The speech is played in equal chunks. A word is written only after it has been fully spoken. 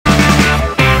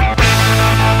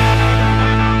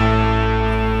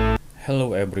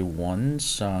Hello everyone!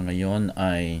 Sa ngayon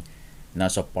ay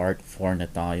nasa part 4 na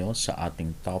tayo sa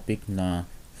ating topic na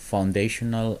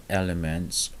Foundational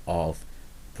Elements of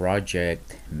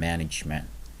Project Management.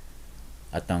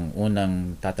 At ang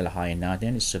unang tatalakayin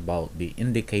natin is about the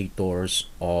indicators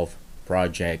of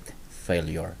project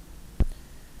failure.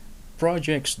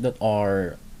 Projects that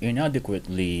are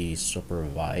inadequately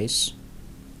supervised,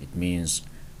 it means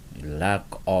lack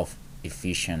of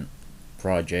efficient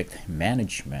project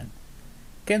management,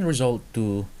 can result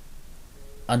to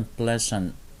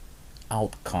unpleasant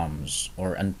outcomes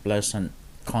or unpleasant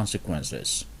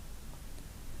consequences.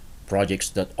 Projects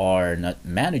that are not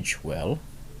managed well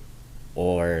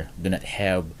or do not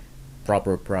have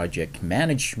proper project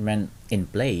management in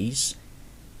place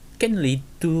can lead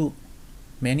to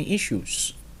many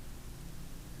issues.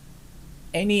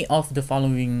 Any of the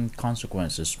following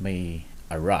consequences may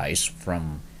arise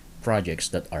from projects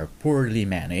that are poorly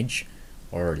managed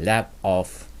or lack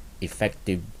of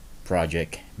effective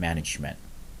project management.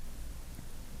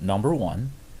 Number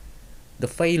 1, the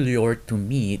failure to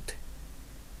meet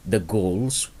the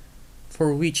goals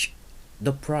for which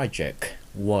the project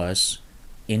was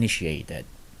initiated.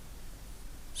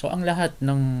 So ang lahat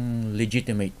ng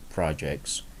legitimate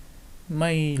projects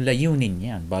may layunin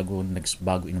yan bago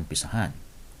inumpisahan.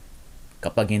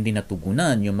 Kapag hindi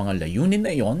natugunan yung mga layunin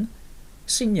na yon,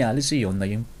 sinyalis iyon na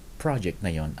yung project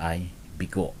na yon ay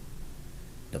bigo.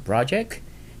 The project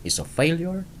is a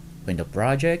failure when the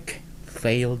project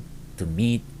failed to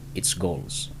meet its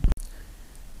goals.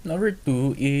 Number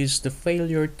 2 is the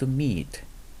failure to meet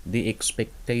the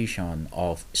expectation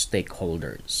of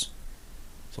stakeholders.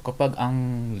 So kapag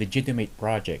ang legitimate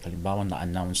project, halimbawa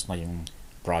na-announce na yung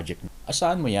project,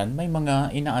 asahan mo yan, may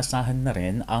mga inaasahan na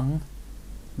rin ang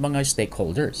mga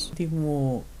stakeholders. Hindi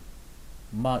mo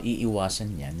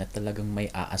maiiwasan yan na talagang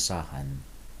may aasahan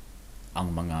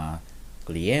ang mga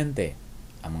kliyente,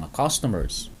 ang mga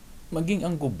customers, maging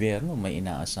ang gobyerno may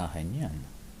inaasahan yan.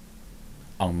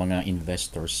 Ang mga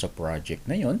investors sa project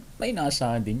na yon, may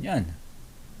inaasahan din yan.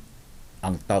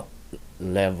 Ang top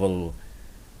level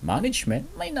management,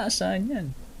 may inaasahan yan.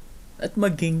 At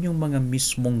maging yung mga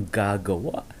mismong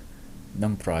gagawa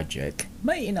ng project,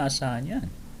 may inaasahan yan.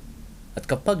 At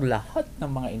kapag lahat ng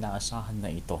mga inaasahan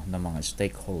na ito ng mga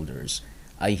stakeholders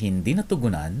ay hindi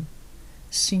natugunan,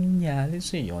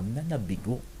 sinyalis iyon na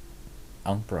nabigo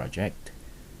ang project.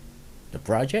 The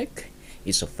project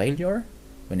is a failure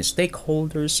when the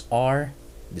stakeholders are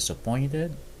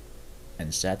disappointed,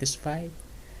 unsatisfied,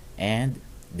 and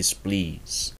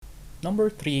displeased. Number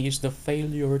 3 is the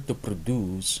failure to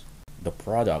produce the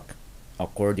product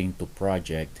according to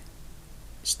project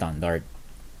standard.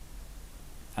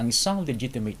 Ang isang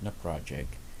legitimate na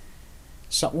project,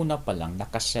 sa una pa lang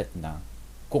nakaset na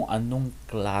kung anong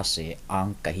klase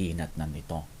ang kahinatnan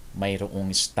nito.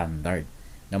 Mayroong standard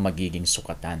na magiging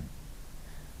sukatan.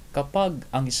 Kapag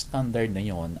ang standard na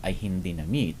yon ay hindi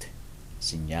na-meet,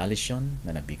 sinyalis yun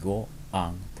na nabigo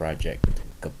ang project.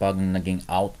 Kapag naging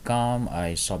outcome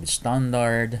ay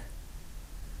substandard,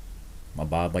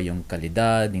 mababa yung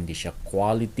kalidad, hindi siya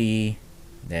quality,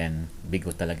 then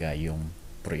bigo talaga yung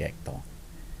proyekto.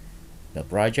 The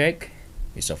project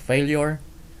is a failure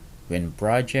when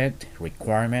project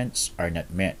requirements are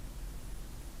not met.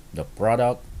 The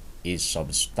product is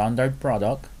substandard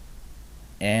product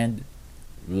and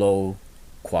low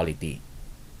quality.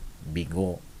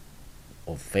 Bigo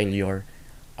o failure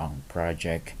ang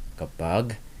project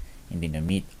kapag hindi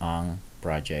na-meet ang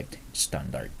project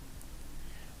standard.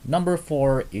 Number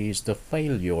 4 is the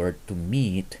failure to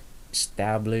meet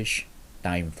established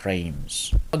time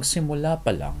frames. Pagsimula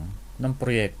pa lang ng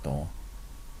proyekto,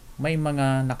 may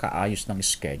mga nakaayos ng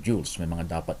schedules, may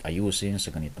mga dapat ayusin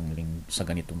sa ganitong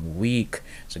week,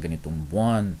 sa ganitong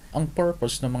buwan. Ang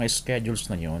purpose ng mga schedules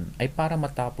na yon ay para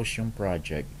matapos yung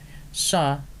project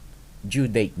sa due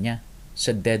date niya,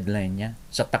 sa deadline niya,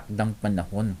 sa takdang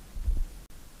panahon.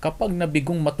 Kapag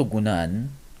nabigong matugunan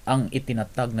ang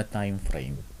itinatag na time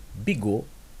frame, bigo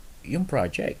yung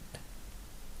project.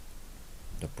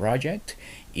 The project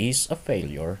is a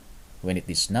failure when it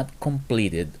is not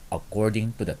completed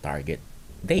according to the target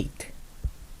date.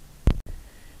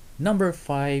 Number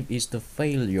 5 is the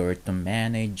failure to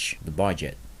manage the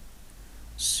budget.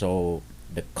 So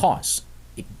the cost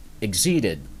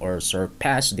exceeded or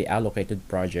surpassed the allocated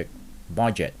project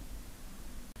budget.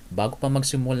 Bago pa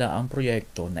magsimula ang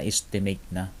proyekto, na-estimate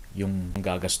na yung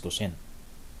gagastusin.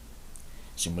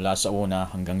 Simula sa una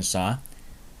hanggang sa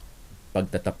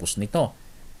pagtatapos nito.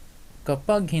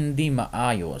 Kapag hindi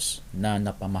maayos na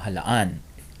napamahalaan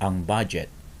ang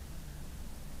budget,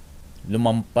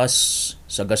 lumampas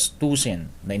sa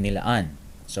gastusin na inilaan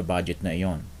sa budget na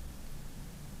iyon,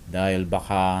 Dahil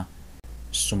baka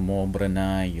sumobra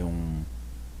na yung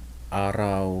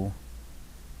araw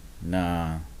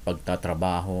na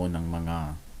pagtatrabaho ng mga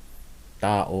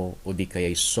tao o di kaya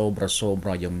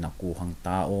sobra-sobra yung nakuhang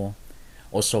tao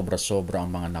o sobra-sobra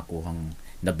ang mga nakuhang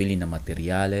nabili na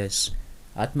materyales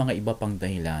at mga iba pang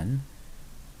dahilan.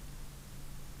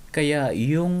 Kaya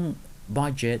yung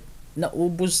budget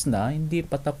naubos na, hindi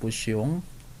pa tapos yung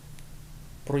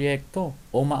proyekto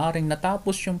o maaring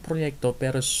natapos yung proyekto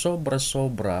pero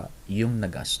sobra-sobra yung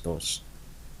nagastos.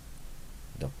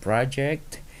 The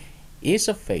project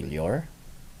is a failure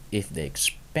if the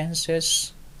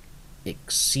expenses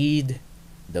exceed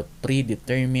the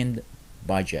predetermined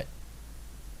budget.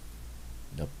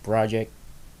 The project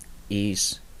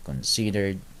is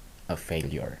considered a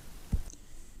failure.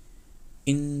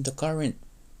 In the current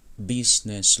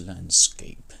business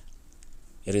landscape,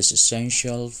 it is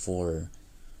essential for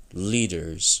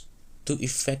leaders to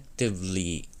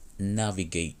effectively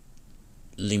navigate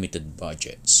limited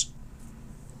budgets.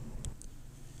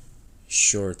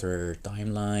 Shorter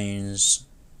timelines,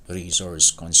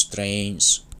 resource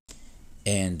constraints,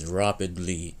 and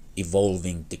rapidly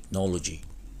evolving technology.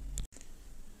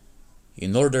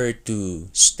 In order to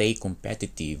stay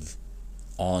competitive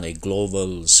on a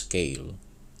global scale,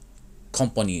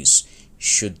 companies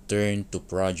should turn to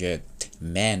project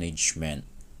management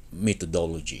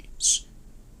methodologies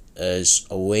as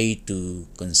a way to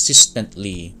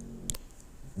consistently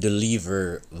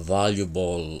deliver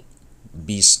valuable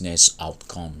business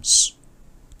outcomes.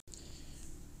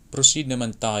 Proceed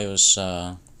naman tayo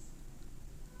sa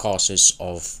causes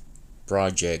of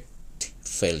project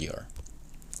failure.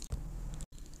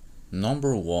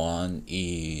 Number one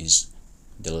is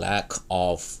the lack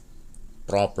of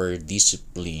proper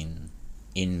discipline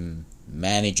in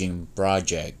managing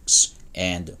projects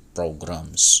and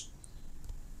programs.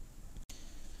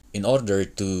 In order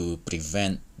to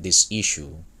prevent this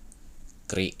issue,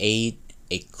 create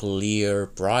a clear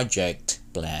project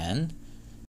plan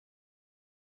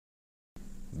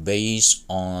based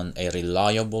on a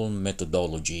reliable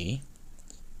methodology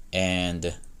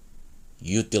and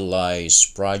utilize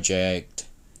project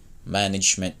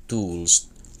management tools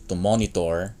to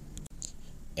monitor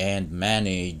and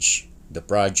manage the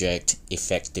project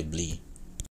effectively.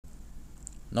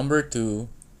 Number two,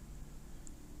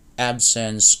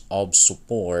 absence of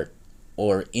support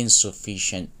or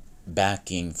insufficient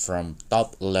backing from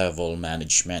top-level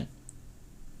management.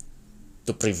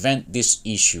 To prevent this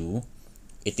issue,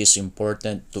 it is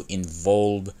important to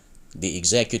involve the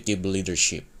executive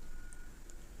leadership.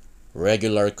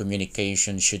 Regular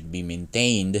communication should be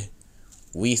maintained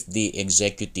with the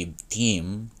executive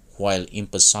team while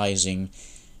emphasizing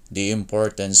the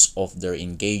importance of their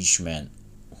engagement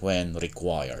when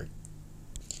required.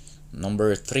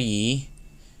 Number three,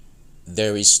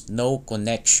 there is no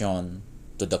connection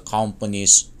to the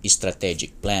company's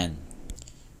strategic plan.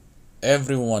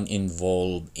 Everyone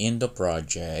involved in the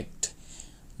project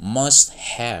must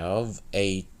have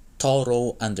a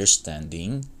thorough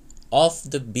understanding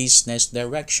of the business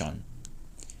direction.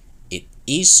 It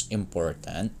is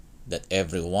important that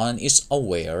everyone is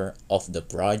aware of the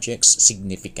project's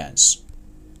significance,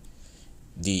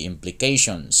 the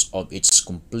implications of its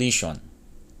completion,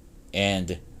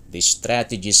 and the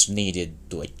strategies needed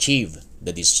to achieve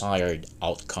the desired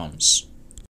outcomes.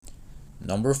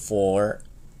 Number four,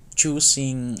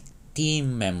 choosing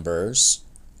team members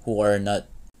who are not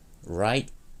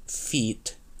right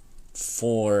fit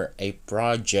for a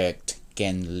project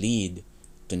can lead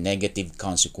to negative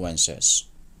consequences.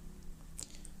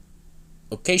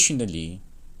 Occasionally,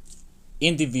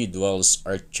 individuals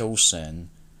are chosen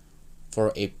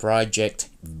for a project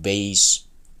based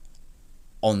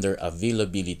on their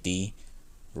availability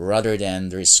rather than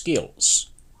their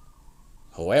skills.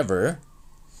 However,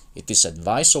 it is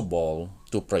advisable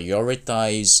to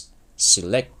prioritize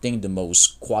selecting the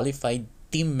most qualified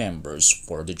team members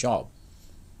for the job.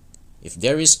 If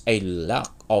there is a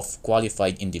lack of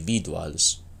qualified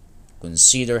individuals,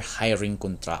 consider hiring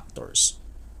contractors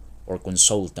or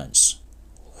consultants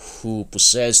who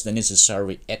possess the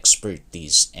necessary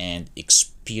expertise and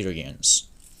experience.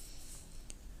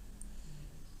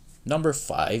 Number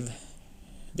five,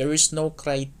 there is no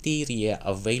criteria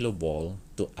available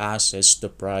to assess the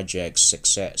project's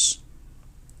success.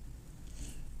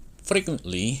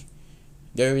 Frequently,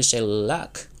 there is a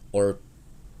lack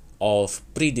of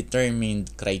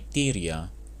predetermined criteria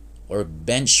or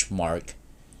benchmark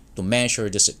to measure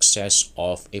the success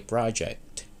of a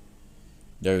project.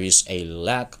 There is a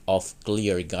lack of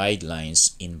clear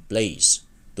guidelines in place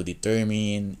to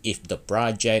determine if the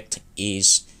project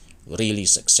is really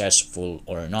successful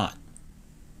or not.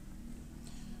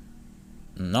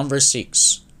 Number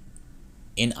 6,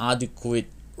 inadequate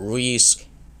risk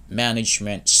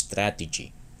management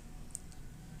strategy.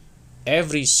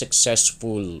 Every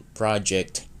successful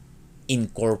project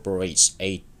incorporates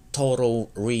a total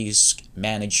risk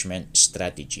management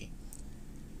strategy.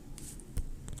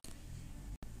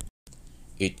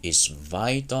 It is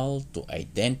vital to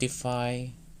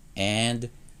identify and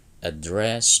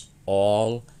address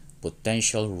all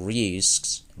potential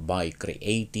risks by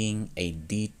creating a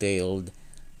detailed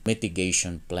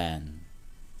mitigation plan.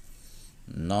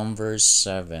 Number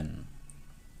 7,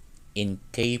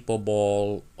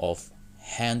 incapable of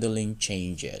handling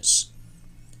changes.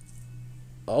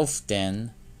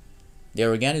 Often, the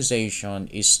organization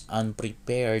is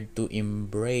unprepared to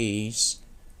embrace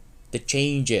the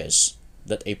changes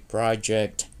that a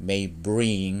project may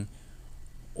bring,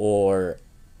 or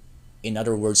in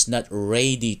other words, not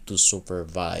ready to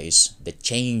supervise the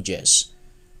changes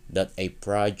that a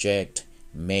project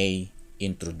may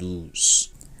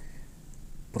introduce.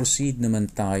 Proceed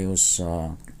naman tayo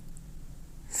sa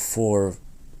 4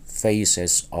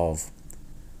 phases of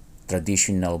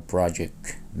traditional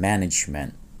project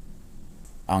management.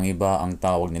 Ang iba, ang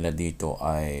tawag nila dito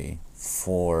ay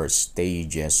 4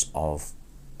 stages of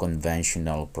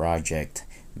conventional project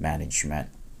management.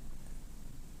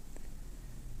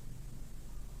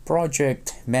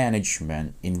 Project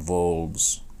management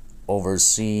involves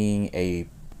overseeing a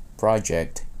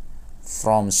project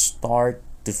from start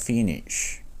to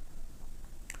finish,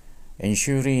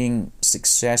 ensuring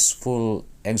successful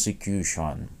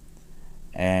execution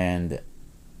and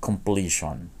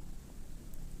completion.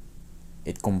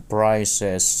 It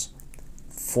comprises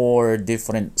 4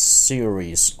 different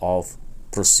series of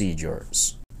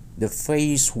procedures. The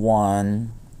phase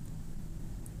 1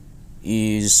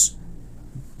 is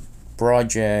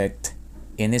project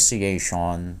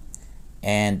initiation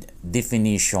and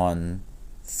definition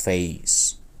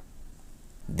phase.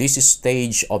 This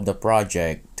stage of the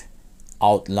project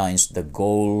outlines the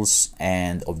goals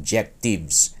and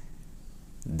objectives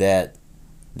that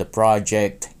the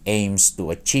project aims to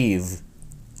achieve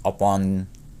upon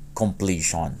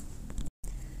completion.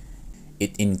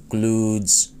 It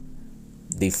includes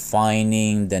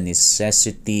defining the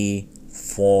necessity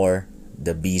for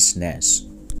the business,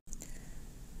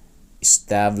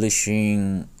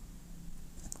 establishing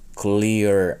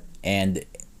clear and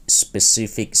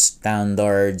specific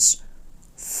standards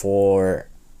for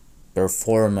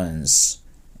performance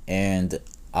and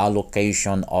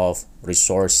allocation of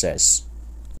resources,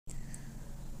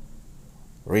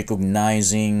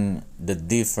 recognizing the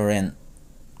different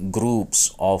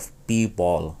groups of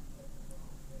people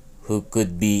who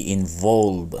could be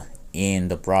involved in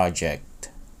the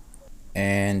project,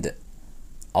 and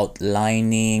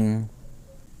outlining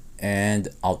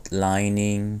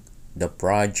the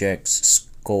project's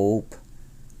scope,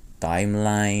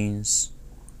 timelines,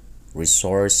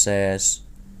 resources,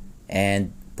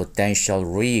 and potential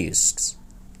risks,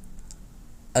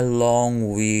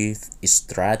 along with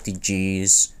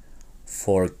strategies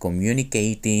for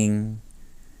communicating,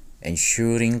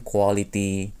 ensuring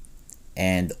quality,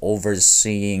 and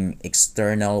overseeing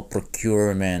external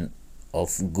procurement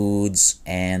of goods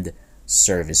and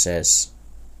services.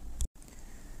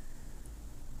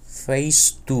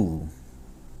 Phase 2,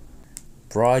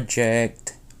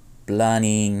 project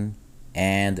planning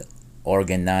and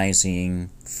organizing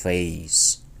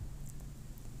phase.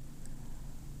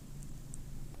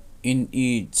 In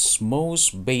its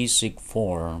most basic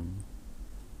form,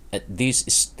 at this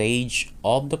stage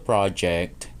of the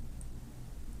project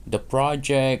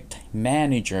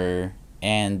manager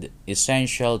and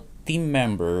essential team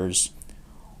members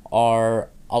are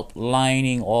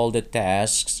outlining all the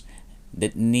tasks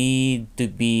that need to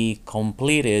be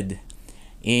completed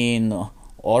in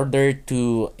order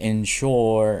to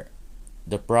ensure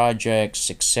the project's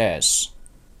success.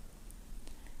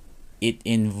 It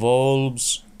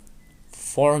involves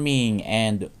forming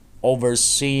and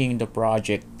overseeing the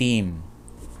project team,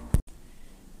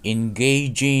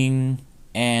 engaging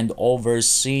and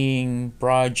overseeing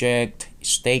project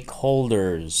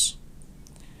stakeholders,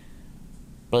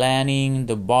 planning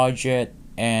the budget,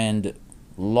 and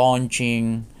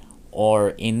launching or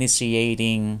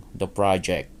initiating the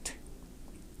project.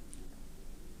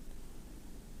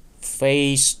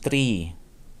 Phase 3,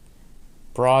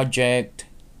 project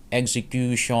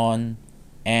execution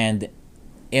and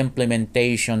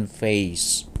implementation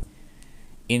phase.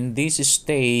 In this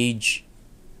stage,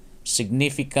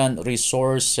 significant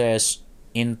resources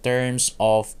in terms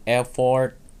of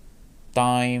effort,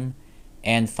 time,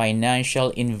 and financial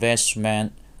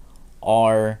investment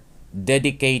are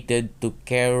dedicated to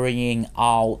carrying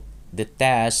out the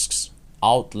tasks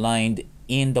outlined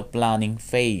in the planning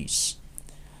phase.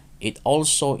 It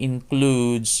also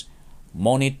includes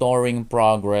monitoring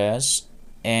progress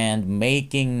and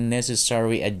making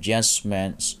necessary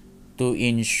adjustments to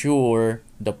ensure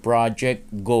the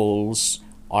project goals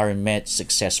are met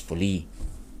successfully.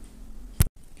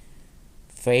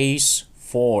 Phase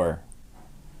 4.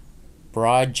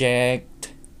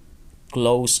 Project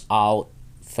Closeout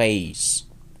Phase.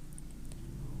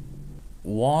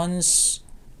 Once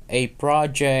a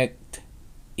project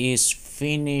is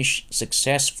finished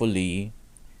successfully,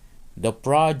 the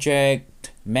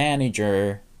project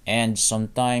manager and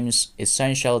sometimes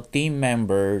essential team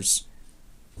members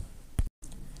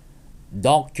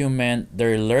document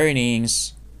their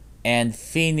learnings and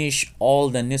finish all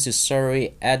the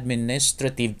necessary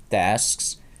administrative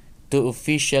tasks to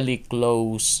officially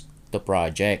close the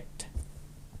project.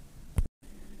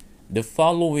 The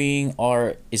following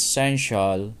are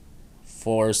essential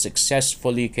for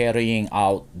successfully carrying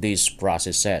out these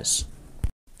processes.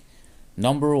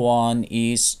 Number 1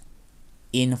 is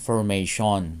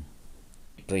information.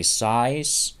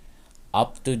 Precise,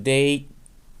 up-to-date,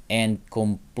 and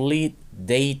complete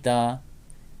data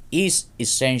is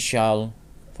essential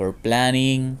for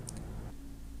planning,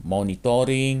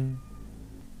 monitoring,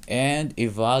 and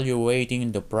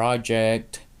evaluating the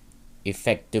project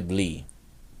effectively.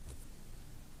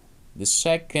 The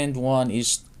second one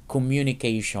is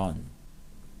communication.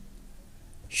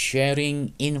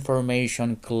 Sharing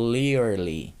information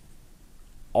clearly,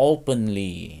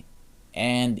 openly,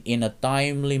 and in a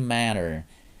timely manner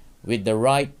with the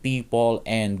right people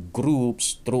and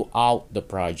groups throughout the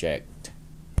project.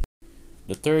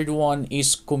 The third one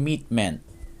is commitment.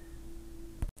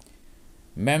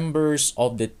 Members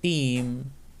of the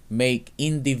team make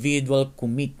individual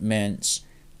commitments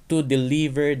to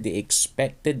deliver the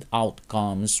expected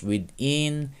outcomes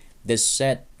within the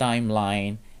set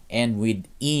timeline and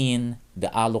within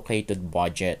the allocated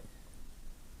budget.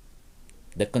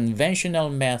 The conventional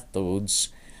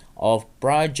methods of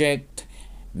project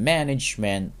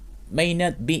management may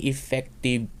not be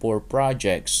effective for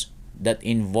projects that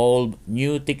involve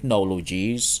new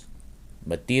technologies,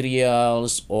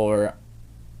 materials, or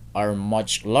are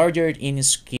much larger in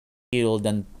scale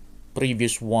than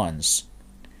previous ones,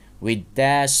 with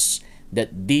tasks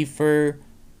that differ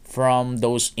from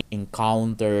those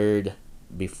encountered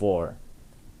before.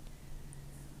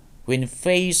 When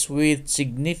faced with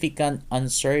significant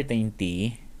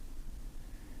uncertainty,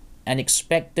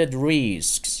 unexpected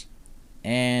risks,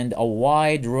 and a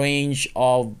wide range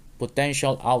of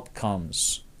potential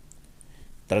outcomes,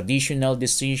 traditional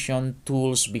decision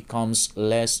tools becomes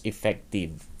less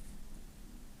effective.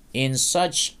 In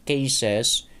such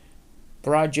cases,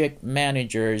 project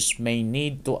managers may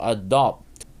need to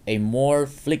adopt a more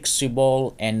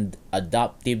flexible and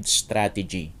adaptive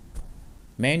strategy.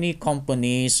 Many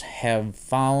companies have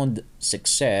found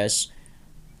success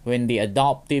when the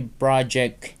adaptive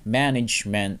project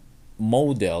management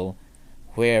model,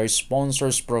 where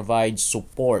sponsors provide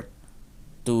support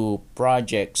to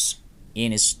projects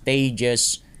in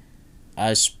stages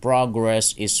as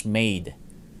progress is made,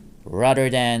 rather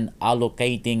than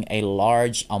allocating a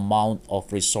large amount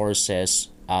of resources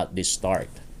at the start.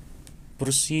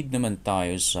 Proceed naman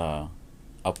tayo sa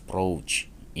approach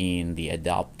in the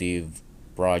adaptive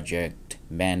project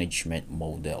management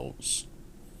models.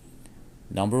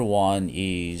 Number 1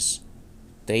 is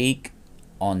take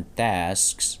on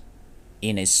tasks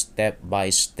in a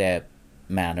step-by-step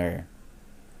manner.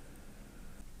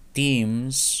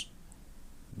 Teams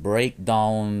break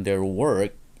down their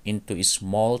work into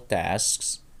small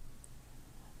tasks,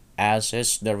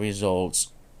 assess the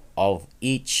results of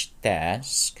each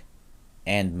task,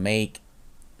 and make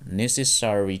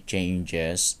necessary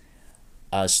changes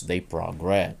as they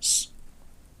progress.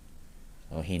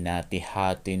 So,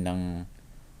 hinati-hati ng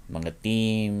mga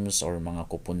teams or mga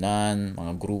kupunan,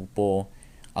 mga grupo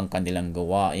ang kanilang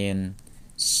gawain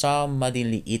sa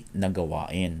maliliit na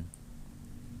gawain.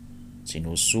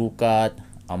 Sinusukat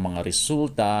ang mga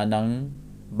resulta ng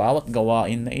bawat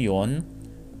gawain na iyon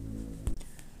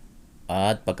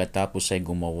at pagkatapos ay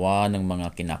gumawa ng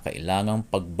mga kinakailangang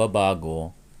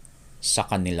pagbabago sa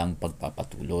kanilang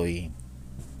pagpapatuloy.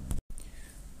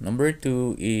 Number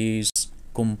 2 is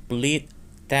complete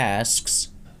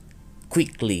tasks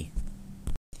quickly.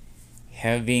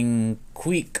 Having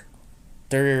quick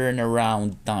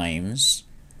turnaround times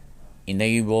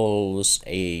enables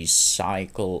a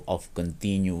cycle of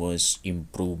continuous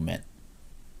improvement.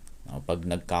 Pag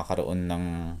nagkakaroon ng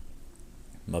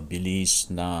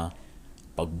mabilis na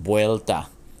pagbuelta,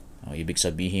 ibig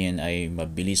sabihin ay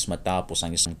mabilis matapos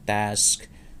ang isang task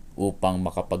upang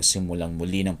makapagsimulang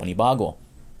muli ng panibago.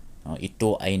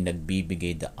 Ito ay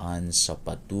nagbibigay daan sa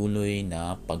patuloy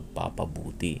na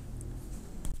pagpapabuti.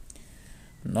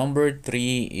 Number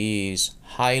 3 is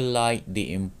highlight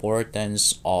the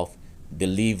importance of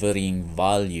delivering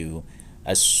value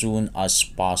as soon as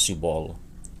possible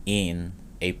in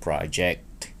a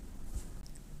project.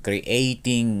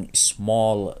 Creating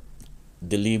small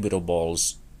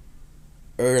deliverables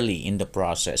early in the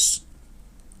process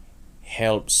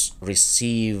helps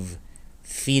receive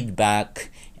feedback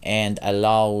and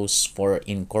allows for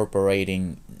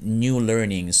incorporating new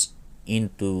learnings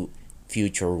into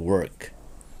future work.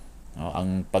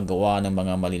 Ang paggawa ng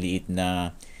mga maliliit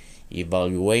na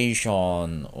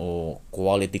evaluation o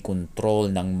quality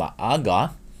control ng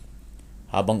maaga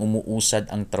habang umuusad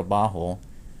ang trabaho,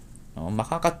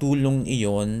 makakatulong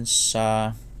iyon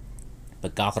sa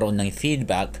pagkakaroon ng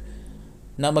feedback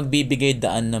na magbibigay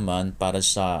daan naman para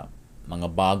sa mga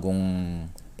bagong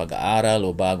pag-aaral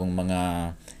o bagong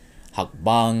mga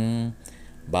hakbang,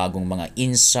 bagong mga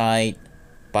insight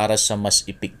para sa mas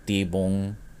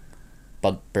epektibong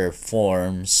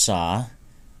pag-perform sa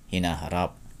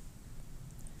hinaharap.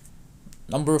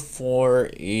 Number 4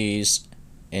 is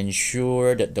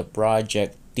ensure that the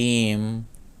project team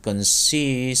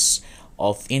consists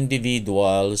of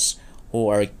individuals who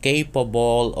are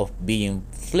capable of being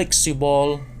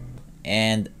flexible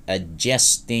and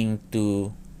adjusting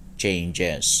to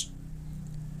changes.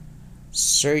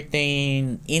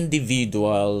 Certain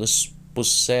individuals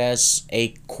possess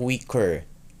a quicker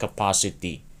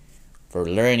capacity for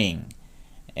learning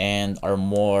and are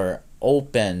more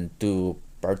open to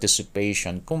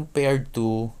participation compared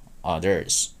to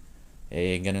others.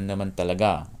 Ganun naman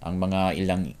talaga. Ang mga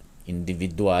ilang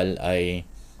individual ay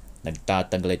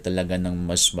nagtataglay talaga ng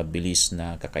mas mabilis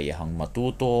na kakayahang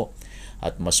matuto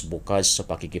at mas bukas sa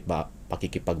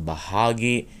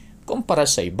pakikipagbahagi kumpara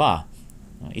sa iba.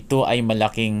 Ito ay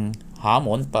malaking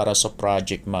hamon para sa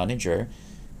project manager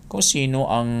kung sino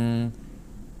ang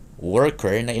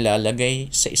worker na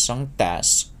ilalagay sa isang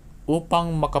task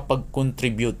upang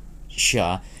makapag-contribute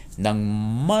siya ng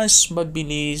mas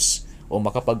mabilis o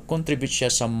makapag-contribute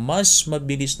siya sa mas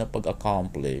mabilis na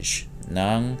pag-accomplish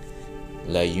ng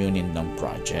layunin ng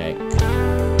project.